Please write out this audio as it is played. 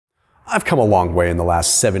I've come a long way in the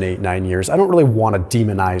last 7, 8, 9 years. I don't really want to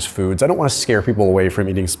demonize foods. I don't want to scare people away from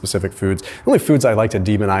eating specific foods. The only foods I like to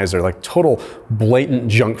demonize are like total blatant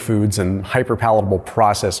junk foods and hyper palatable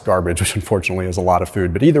processed garbage, which unfortunately is a lot of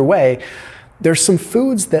food. But either way, there's some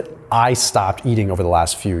foods that I stopped eating over the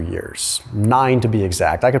last few years, 9 to be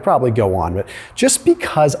exact. I could probably go on, but just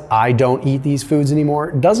because I don't eat these foods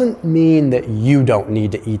anymore doesn't mean that you don't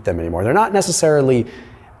need to eat them anymore. They're not necessarily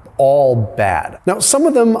all bad. Now, some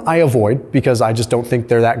of them I avoid because I just don't think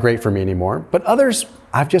they're that great for me anymore, but others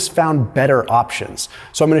I've just found better options.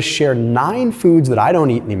 So I'm going to share 9 foods that I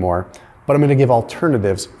don't eat anymore, but I'm going to give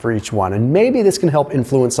alternatives for each one. And maybe this can help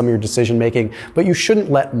influence some of your decision making, but you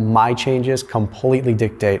shouldn't let my changes completely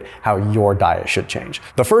dictate how your diet should change.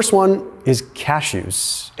 The first one is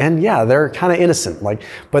cashews. And yeah, they're kind of innocent,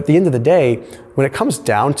 but at the end of the day, when it comes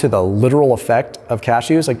down to the literal effect of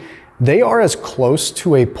cashews, they are as close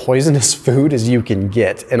to a poisonous food as you can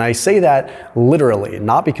get. And I say that literally,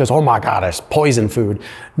 not because, oh my God, it's poison food.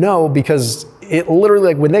 No, because it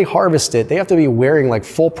literally, when they harvest it, they have to be wearing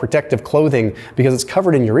full protective clothing because it's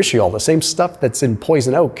covered in urushiol, the same stuff that's in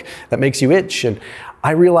poison oak that makes you itch. And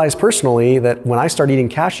I realized personally that when I start eating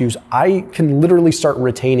cashews, I can literally start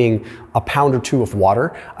retaining a pound or 2 of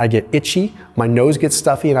water. I get itchy, my nose gets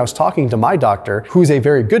stuffy, and I was talking to my doctor, who's a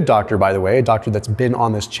very good doctor, by the way, a doctor that's been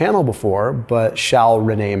on this channel before, but shall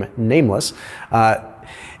rename nameless.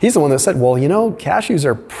 He's the one that said, well, cashews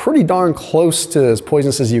are pretty darn close to as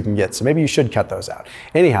poisonous as you can get, so maybe you should cut those out.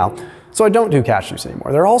 Anyhow, so I don't do cashews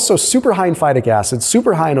anymore. They're also super high in phytic acid,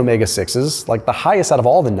 super high in omega-6s, like the highest out of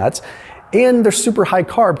all the nuts, and they're super high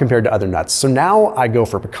carb compared to other nuts. So now I go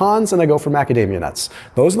for pecans and I go for macadamia nuts.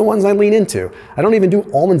 Those are the ones I lean into. I don't even do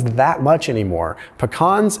almonds that much anymore.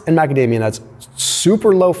 Pecans and macadamia nuts,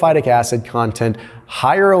 super low phytic acid content,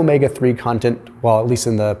 higher omega-3 content, well, at least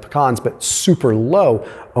in the pecans, but super low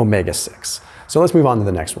omega-6. So let's move on to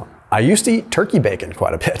the next one. I used to eat turkey bacon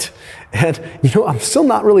quite a bit. And I'm still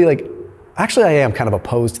not really actually, I am kind of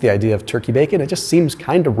opposed to the idea of turkey bacon. It just seems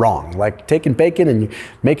kind of wrong, like taking bacon and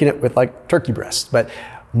making it with turkey breast. But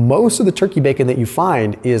most of the turkey bacon that you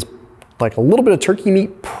find is a little bit of turkey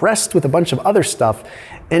meat pressed with a bunch of other stuff.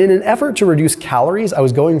 And in an effort to reduce calories, I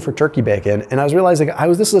was going for turkey bacon, and I was realizing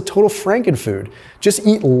this is a total frankenfood. Just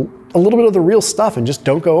eat a little bit of the real stuff and just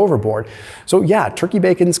don't go overboard. So yeah, turkey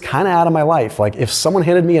bacon's kind of out of my life. If someone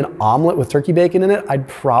handed me an omelet with turkey bacon in it, I'd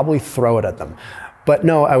probably throw it at them. But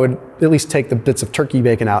no, I would at least take the bits of turkey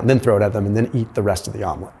bacon out and then throw it at them and then eat the rest of the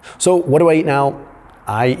omelet. So what do I eat now?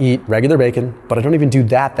 I eat regular bacon, but I don't even do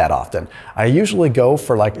that often. I usually go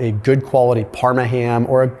for a good quality Parma ham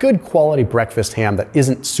or a good quality breakfast ham that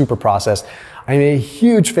isn't super processed. I'm a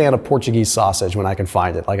huge fan of Portuguese sausage when I can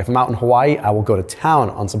find it. If I'm out in Hawaii, I will go to town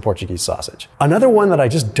on some Portuguese sausage. Another one that I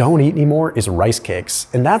just don't eat anymore is rice cakes.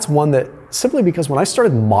 And that's one that simply because when I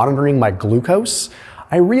started monitoring my glucose,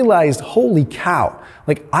 I realized, holy cow,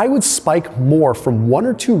 I would spike more from 1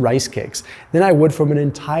 or 2 rice cakes than I would from an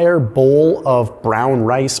entire bowl of brown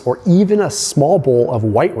rice or even a small bowl of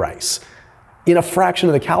white rice in a fraction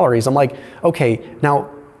of the calories. I'm okay,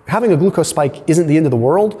 now having a glucose spike isn't the end of the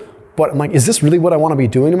world, but I'm is this really what I want to be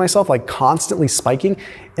doing to myself? Constantly spiking?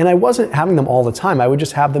 And I wasn't having them all the time. I would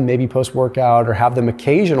just have them maybe post-workout or have them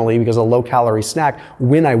occasionally because a low-calorie snack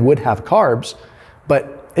when I would have carbs.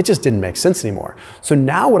 But it just didn't make sense anymore. So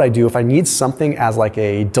now what I do if I need something as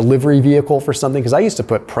a delivery vehicle for something, because I used to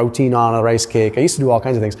put protein on a rice cake, I used to do all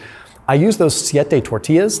kinds of things. I use those siete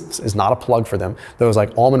tortillas. This is not a plug for them. Those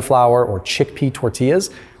almond flour or chickpea tortillas.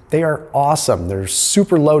 They are awesome. They're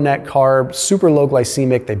super low net carb, super low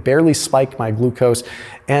glycemic. They barely spike my glucose,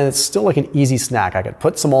 and it's still an easy snack. I could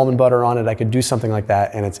put some almond butter on it. I could do something like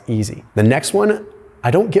that, and it's easy. The next one, I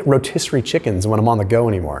don't get rotisserie chickens when I'm on the go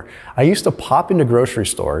anymore. I used to pop into grocery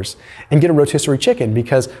stores and get a rotisserie chicken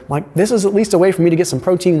because this is at least a way for me to get some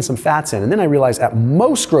protein and some fats in. And then I realized at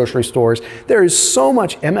most grocery stores, there is so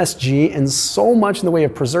much MSG and so much in the way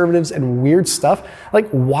of preservatives and weird stuff.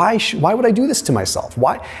 Why would I do this to myself?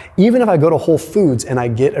 Why? Even if I go to Whole Foods and I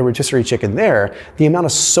get a rotisserie chicken there, the amount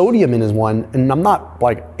of sodium in is one, and I'm not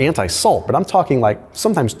anti-salt, but I'm talking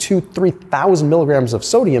sometimes 2,000-3,000 milligrams of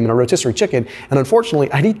sodium in a rotisserie chicken. And unfortunately,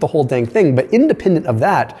 I'd eat the whole dang thing. But independent of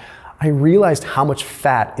that, I realized how much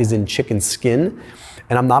fat is in chicken skin,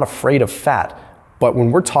 and I'm not afraid of fat. But when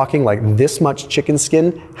we're talking this much chicken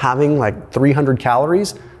skin having 300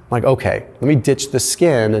 calories, okay, let me ditch the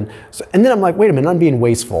skin. And then I'm wait a minute, I'm being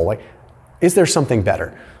wasteful. Is there something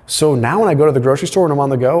better? So now when I go to the grocery store and I'm on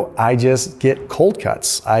the go, I just get cold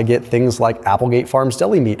cuts. I get things like Applegate Farms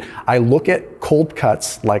deli meat. I look at cold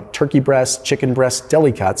cuts like turkey breast, chicken breast,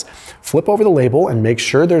 deli cuts, flip over the label and make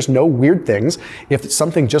sure there's no weird things. If it's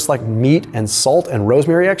something just like meat and salt and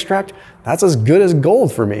rosemary extract, that's as good as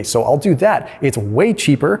gold for me. So I'll do that. It's way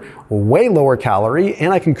cheaper, way lower calorie,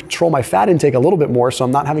 and I can control my fat intake a little bit more so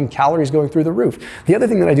I'm not having calories going through the roof. The other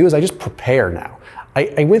thing that I do is I just prepare now.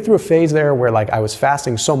 I went through a phase there where like I was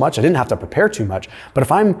fasting so much, I didn't have to prepare too much, but if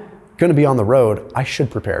I'm gonna be on the road, I should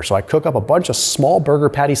prepare. So I cook up a bunch of small burger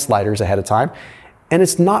patty sliders ahead of time, and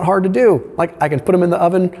it's not hard to do. Like I can put them in the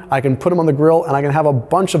oven, I can put them on the grill, and I can have a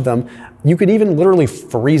bunch of them. You could even literally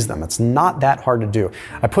freeze them. It's not that hard to do.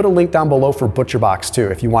 I put a link down below for ButcherBox too,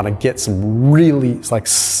 if you wanna get some really, like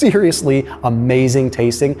seriously amazing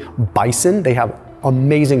tasting bison. They have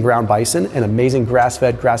amazing ground bison and amazing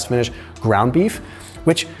grass-fed, grass-finished ground beef,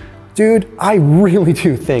 which, dude, I really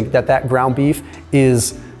do think that ground beef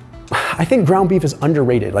is, I think ground beef is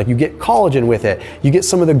underrated. Like you get collagen with it, you get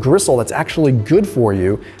some of the gristle that's actually good for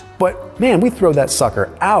you, but man, we throw that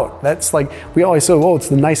sucker out. That's like, we always say, oh, it's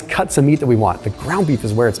the nice cuts of meat that we want. The ground beef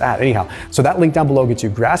is where it's at. Anyhow, so that link down below gets you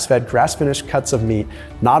grass-fed, grass-finished cuts of meat,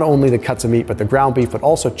 not only the cuts of meat, but the ground beef, but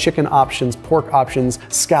also chicken options, pork options,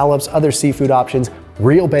 scallops, other seafood options,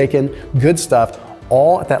 real bacon, good stuff,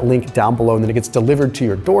 all at that link down below, and then it gets delivered to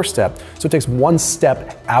your doorstep. So it takes one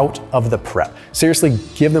step out of the prep. Seriously,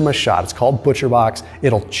 give them a shot. It's called ButcherBox.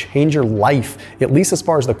 It'll change your life, at least as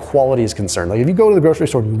far as the quality is concerned. Like if you go to the grocery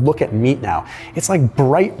store and you look at meat now, it's like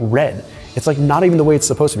bright red. It's like not even the way it's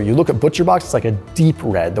supposed to be. You look at ButcherBox, it's like a deep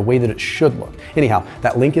red, the way that it should look. Anyhow,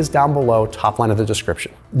 that link is down below, top line of the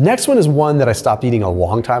description. Next one is one that I stopped eating a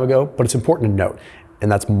long time ago, but it's important to note, and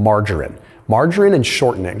that's margarine. Margarine and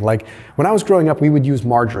shortening. Like when I was growing up, we would use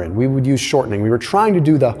margarine, we would use shortening. We were trying to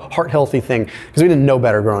do the heart healthy thing because we didn't know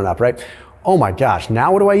better growing up, right? Oh my gosh,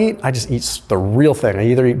 now what do I eat? I just eat the real thing. I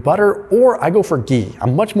either eat butter or I go for ghee.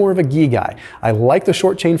 I'm much more of a ghee guy. I like the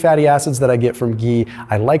short chain fatty acids that I get from ghee.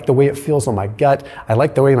 I like the way it feels on my gut. I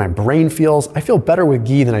like the way my brain feels. I feel better with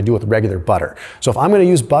ghee than I do with regular butter. So if I'm gonna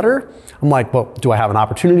use butter, I'm like, well, do I have an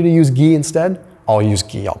opportunity to use ghee instead? I'll use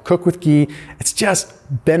ghee. I'll cook with ghee. It's just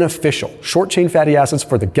beneficial. Short chain fatty acids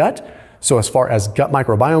for the gut. So as far as gut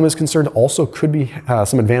microbiome is concerned, also could be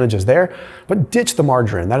some advantages there, but ditch the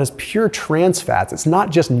margarine. That is pure trans fats. It's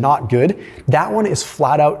not just not good. That one is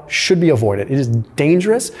flat out, should be avoided. It is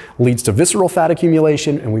dangerous, leads to visceral fat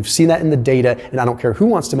accumulation, and we've seen that in the data, and I don't care who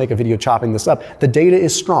wants to make a video chopping this up. The data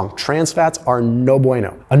is strong. Trans fats are no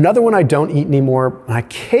bueno. Another one I don't eat anymore, I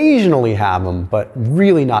occasionally have them, but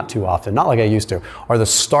really not too often, not like I used to, are the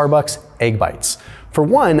Starbucks egg bites. For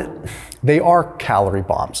one, they are calorie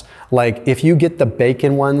bombs. Like if you get the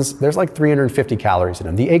bacon ones, there's like 350 calories in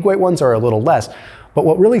them. The egg white ones are a little less, but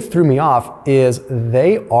what really threw me off is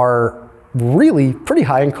they are really pretty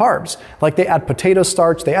high in carbs. Like they add potato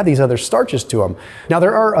starch, they add these other starches to them. Now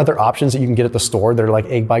there are other options that you can get at the store that are like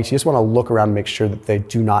egg bites. You just wanna look around and make sure that they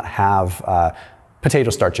do not have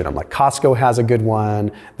potato starch in them. Like Costco has a good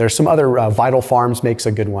one. There's some other, Vital Farms makes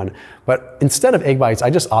a good one. But instead of egg bites,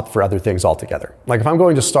 I just opt for other things altogether. Like if I'm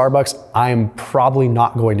going to Starbucks, I'm probably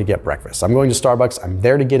not going to get breakfast. I'm going to Starbucks, I'm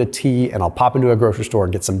there to get a tea, and I'll pop into a grocery store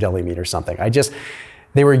and get some deli meat or something.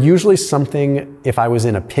 They were usually something if I was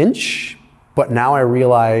in a pinch, but now I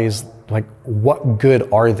realize like what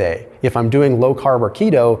good are they? If I'm doing low carb or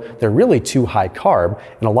keto, they're really too high carb,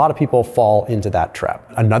 and a lot of people fall into that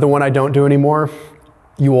trap. Another one I don't do anymore,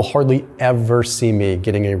 you will hardly ever see me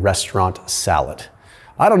getting a restaurant salad.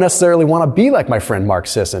 I don't necessarily want to be like my friend Mark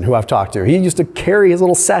Sisson, who I've talked to. He used to carry his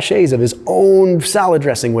little sachets of his own salad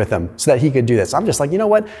dressing with him so that he could do this. I'm just like, you know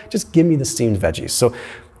what? Just give me the steamed veggies. So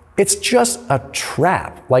it's just a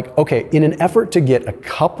trap. Like, okay, in an effort to get a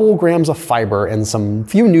couple grams of fiber and some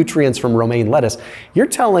few nutrients from romaine lettuce, you're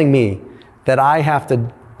telling me that I have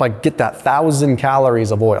to like get that 1,000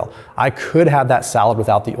 calories of oil. I could have that salad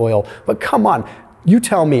without the oil, but come on. You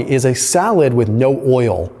tell me, is a salad with no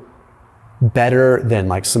oil better than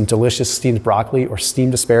like some delicious steamed broccoli or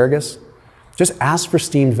steamed asparagus? Just ask for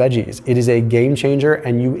steamed veggies. It is a game changer,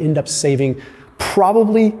 and you end up saving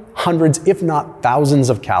probably hundreds, if not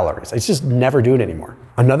thousands of calories. I just never do it anymore.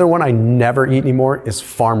 Another one I never eat anymore is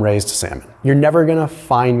farm-raised salmon. You're never gonna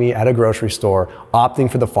find me at a grocery store opting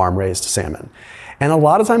for the farm-raised salmon. And a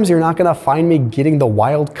lot of times you're not gonna find me getting the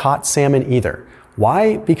wild-caught salmon either.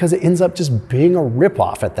 Why? Because it ends up just being a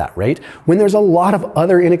ripoff at that rate when there's a lot of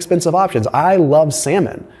other inexpensive options. I love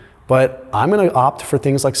salmon, but I'm gonna opt for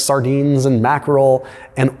things like sardines and mackerel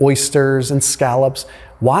and oysters and scallops.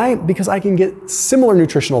 Why? Because I can get similar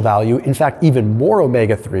nutritional value, in fact, even more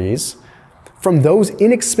omega-3s, from those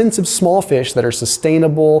inexpensive small fish that are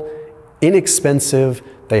sustainable, inexpensive,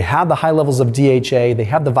 they have the high levels of DHA, they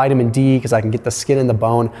have the vitamin D because I can get the skin and the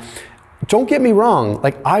bone. Don't get me wrong,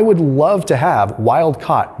 like I would love to have wild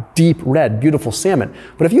caught, deep red, beautiful salmon.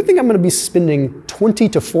 But if you think I'm gonna be spending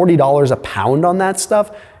 $20 to $40 a pound on that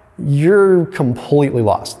stuff, you're completely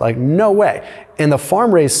lost. Like, no way. And the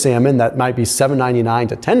farm raised salmon that might be $7.99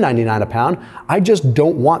 to $10.99 a pound, I just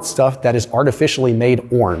don't want stuff that is artificially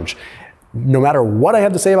made orange. No matter what I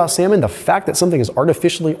have to say about salmon, the fact that something is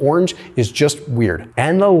artificially orange is just weird.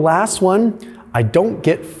 And the last one, I don't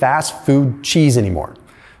get fast food cheese anymore.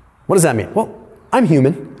 What does that mean? Well, I'm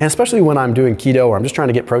human, and especially when I'm doing keto or I'm just trying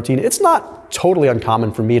to get protein, it's not totally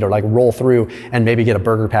uncommon for me to like roll through and maybe get a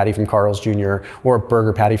burger patty from Carl's Jr. or a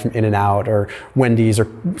burger patty from In-N-Out or Wendy's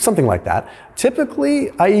or something like that.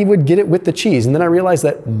 Typically, I would get it with the cheese, and then I realized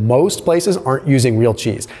that most places aren't using real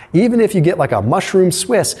cheese. Even if you get like a mushroom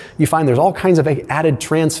Swiss, you find there's all kinds of added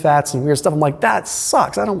trans fats and weird stuff. I'm like, that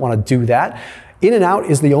sucks. I don't want to do that. In-N-Out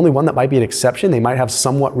is the only one that might be an exception. They might have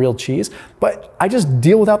somewhat real cheese, but I just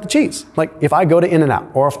deal without the cheese. Like if I go to In-N-Out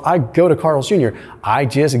or if I go to Carl's Jr., I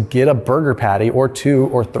just get a burger patty or 2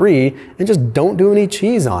 or 3 and just don't do any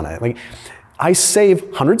cheese on it. Like I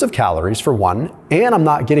save hundreds of calories for one, and I'm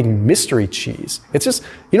not getting mystery cheese. It's just,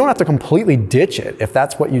 you don't have to completely ditch it if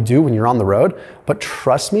that's what you do when you're on the road. But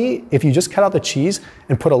trust me, if you just cut out the cheese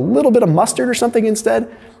and put a little bit of mustard or something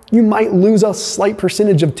instead, you might lose a slight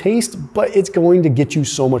percentage of taste, but it's going to get you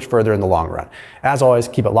so much further in the long run. As always,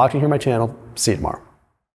 keep it locked in here on my channel. See you tomorrow.